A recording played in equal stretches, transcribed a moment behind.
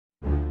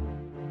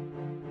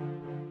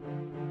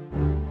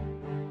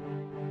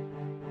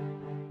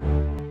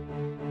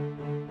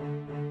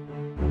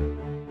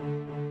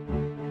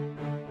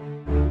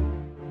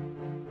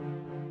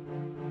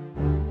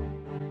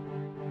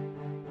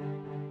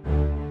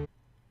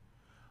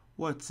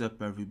What's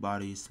up,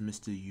 everybody? It's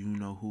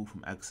MrUknowwho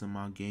from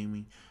Xiam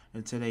Gaming,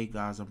 and today,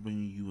 guys, I'm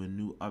bringing you a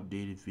new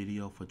updated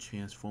video for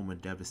Transformer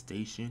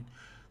Devastation.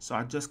 So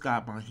I just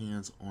got my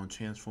hands on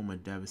Transformer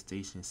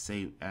Devastation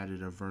Save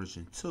Editor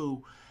version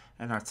 2,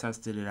 and I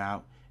tested it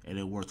out, and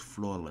it worked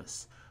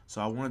flawless. So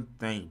I want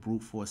to thank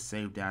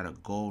BruteForce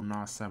Savedata Gold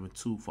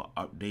 972 for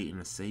updating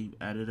the save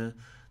editor.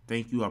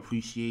 Thank you, I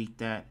appreciate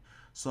that.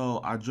 So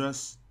I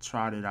just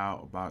tried it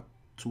out about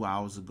 2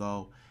 hours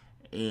ago,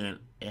 and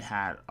it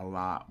had a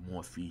lot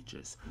more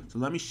features. So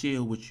let me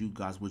share with you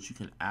guys what you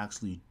can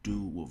actually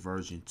do with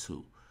version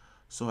 2.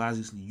 So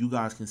as you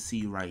guys can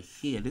see right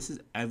here, this is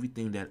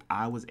everything that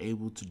I was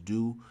able to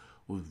do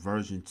with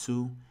version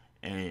 2,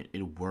 and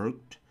it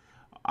worked.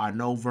 I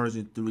know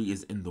version 3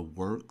 is in the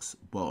works,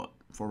 but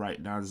for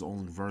right now there's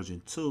only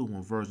version 2.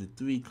 When version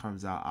 3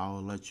 comes out, I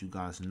will let you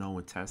guys know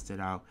and test it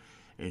out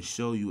and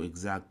show you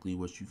exactly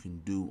what you can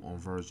do on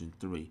version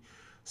 3.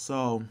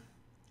 So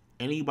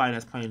anybody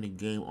that's playing the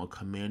game on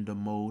Commander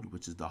mode,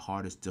 which is the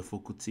hardest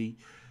difficulty,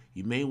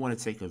 you may want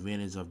to take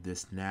advantage of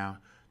this now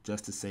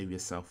just to save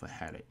yourself a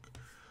headache.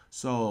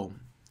 So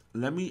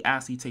let me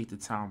actually take the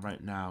time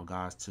right now,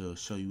 guys, to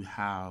show you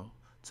how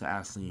to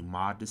actually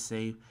mod the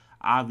save.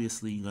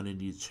 Obviously, you're going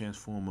to need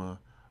Transformer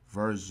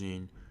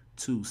version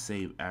 2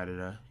 save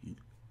editor.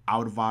 I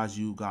would advise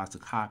you guys to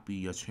copy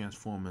your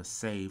Transformer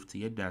save to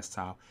your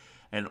desktop.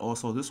 And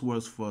also, this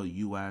works for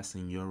US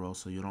and Euro,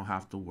 so you don't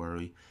have to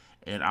worry.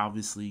 And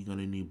obviously, you're going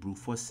to need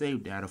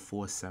BruteForce Savedata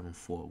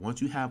 474.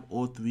 Once you have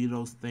all three of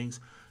those things,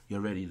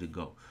 you're ready to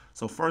go.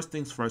 So first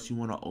things first, you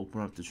want to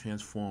open up the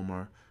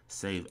Transformer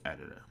Save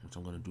Editor, which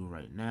I'm going to do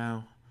right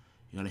now.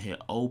 You're going to hit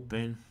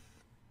Open,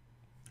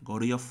 go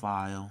to your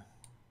file,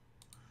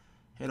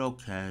 hit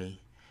OK.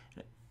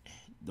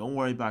 Don't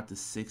worry about the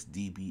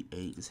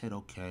 6dB8, just hit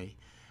OK.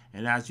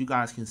 And as you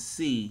guys can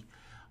see,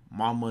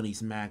 my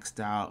money's maxed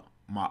out.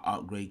 My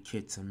upgrade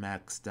kits are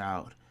maxed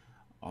out.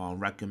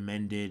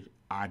 Recommended,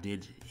 I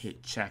did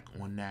hit check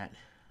on that,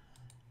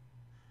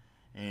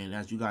 and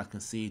as you guys can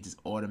see, it just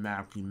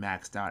automatically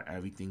maxed out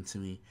everything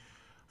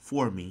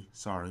for me.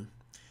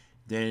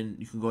 Then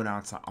you can go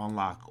down to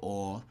unlock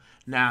all.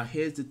 Now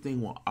here's the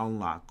thing with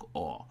unlock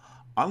all.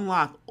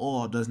 Unlock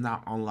all does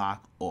not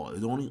unlock all.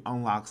 It only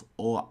unlocks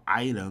all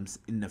items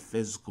in the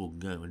physical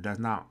game. It does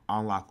not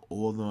unlock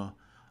all the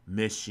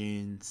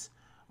missions.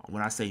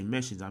 When I say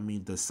missions, I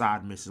mean the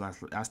side missions.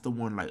 That's the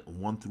one like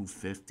 1 through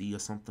 50 or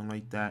something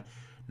like that.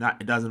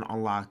 It doesn't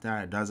unlock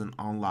that. It doesn't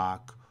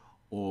unlock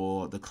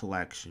all the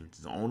collections.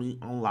 It only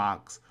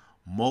unlocks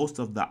most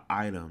of the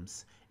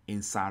items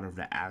inside of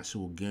the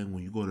actual game.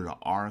 When you go to the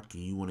Ark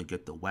and you want to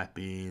get the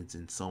weapons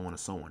and so on and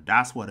so on,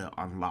 that's what it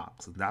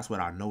unlocks. And that's what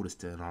I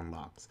noticed it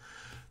unlocks.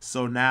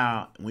 So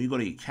now, when you go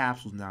to your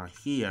capsules down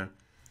here,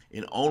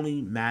 it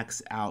only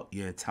maxes out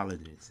your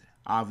intelligence.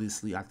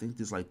 Obviously, I think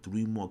there's like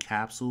 3 more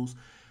capsules.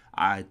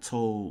 I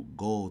told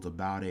Gold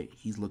about it.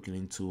 He's looking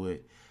into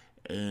it.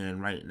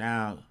 And right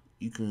now,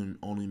 you can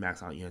only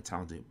max out your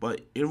intelligence.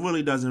 But it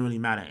really doesn't really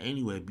matter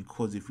anyway,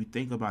 because if you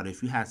think about it,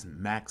 if you had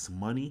max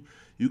money,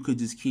 you could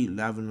just keep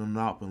leveling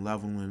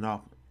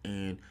up,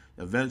 and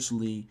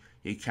eventually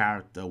your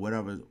character,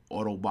 whatever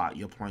Autobot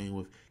you're playing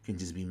with, can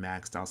just be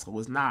maxed out. So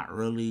it's not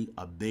really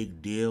a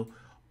big deal,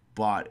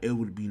 but it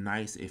would be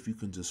nice if you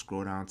can just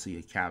scroll down to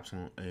your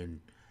capsule and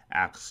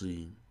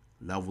actually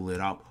level it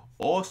up.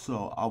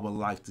 Also, I would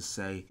like to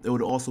say it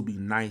would also be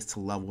nice to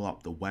level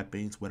up the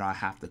weapons without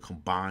have to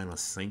combine or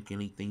sync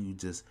anything. You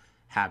just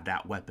have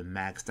that weapon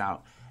maxed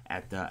out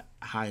at the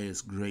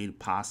highest grade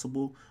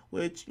possible,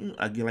 which,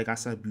 again, like I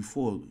said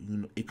before,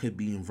 it could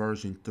be in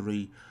version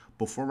 3,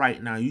 but for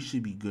right now, you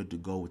should be good to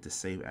go with the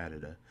save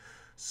editor.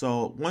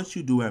 So once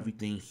you do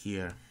everything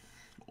here,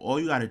 all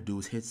you got to do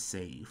is hit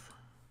save,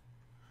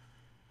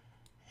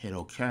 hit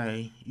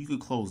OK. You can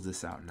close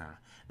this out now.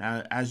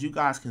 Now, as you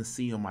guys can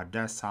see on my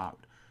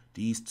desktop,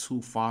 these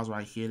 2 files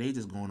right here, they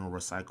just go in a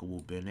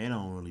recyclable bin. They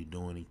don't really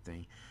do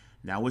anything.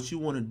 Now, what you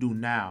want to do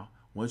now,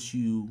 once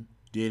you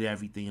did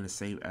everything in the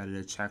save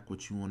editor, check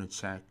what you want to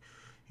check.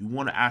 You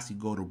want to actually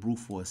go to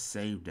BruteForce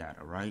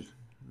Savedata, right?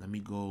 Let me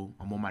go.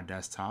 I'm on my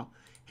desktop.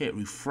 Hit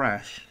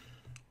refresh.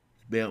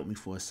 Bear with me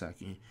for a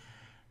second.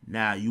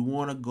 Now, you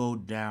want to go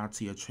down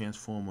to your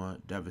Transformer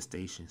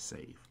Devastation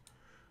save,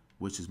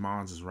 which is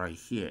mine is right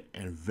here,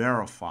 and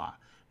verify.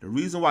 The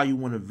reason why you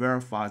want to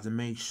verify is to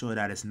make sure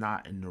that it's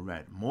not in the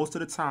red. Most of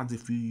the times,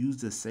 if you use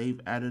the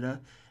save editor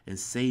and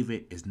save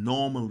it, it's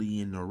normally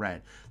in the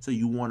red. So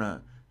you want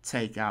to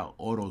take out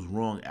all those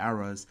wrong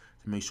errors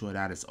to make sure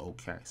that it's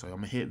okay. So I'm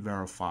going to hit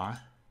verify,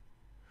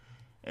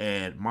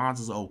 and mine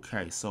is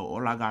okay. So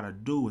all I got to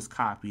do is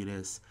copy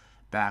this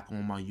back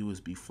on my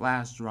USB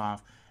flash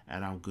drive,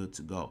 and I'm good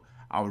to go.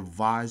 I would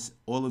advise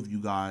all of you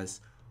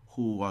guys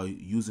who are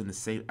using the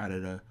save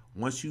editor,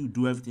 once you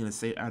do everything in the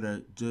save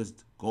editor,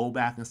 just go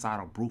back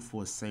inside of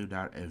BruteForce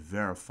Savedata and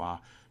verify,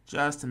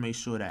 just to make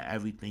sure that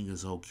everything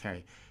is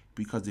okay.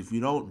 Because if you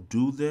don't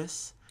do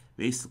this,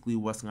 basically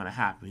what's going to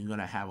happen, you're going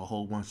to have a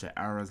whole bunch of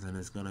errors, and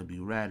it's going to be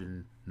red,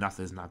 and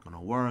nothing's not going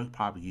to work.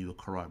 Probably give you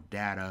corrupt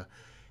data,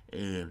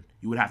 and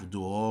you would have to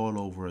do it all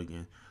over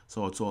again.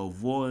 So to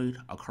avoid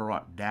a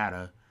corrupt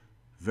data,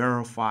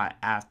 verify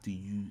after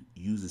you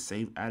use the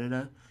save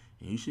editor,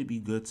 and you should be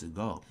good to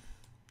go.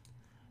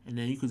 And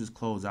then you could just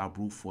close out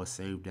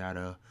BruteForce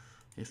Savedata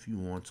if you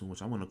want to,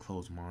 which I'm going to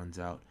close mine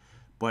out.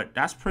 But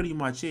that's pretty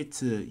much it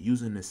to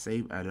using the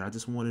save editor. I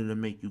just wanted to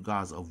make you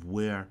guys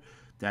aware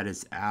that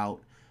it's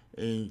out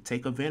and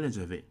take advantage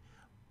of it.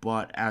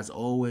 But as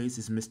always,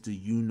 it's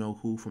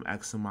MrUknowwho from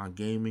Xiam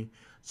Gaming.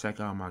 Check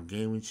out my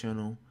gaming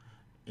channel.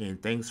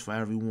 And thanks for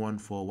everyone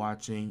for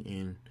watching,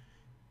 and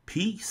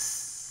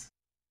peace.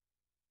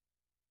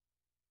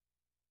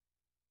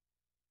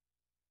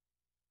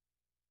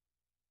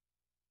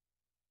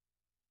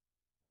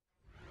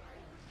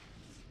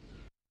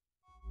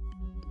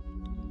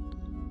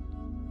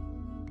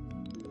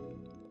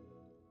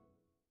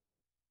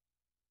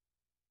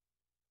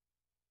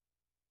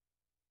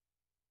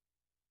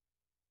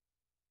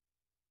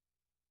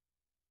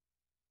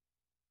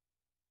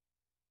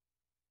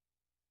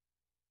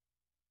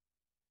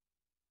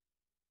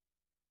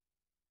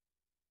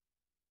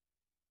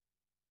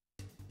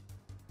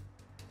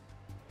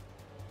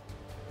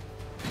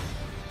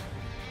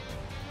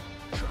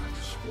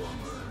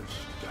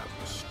 Transformers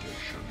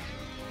Devastation.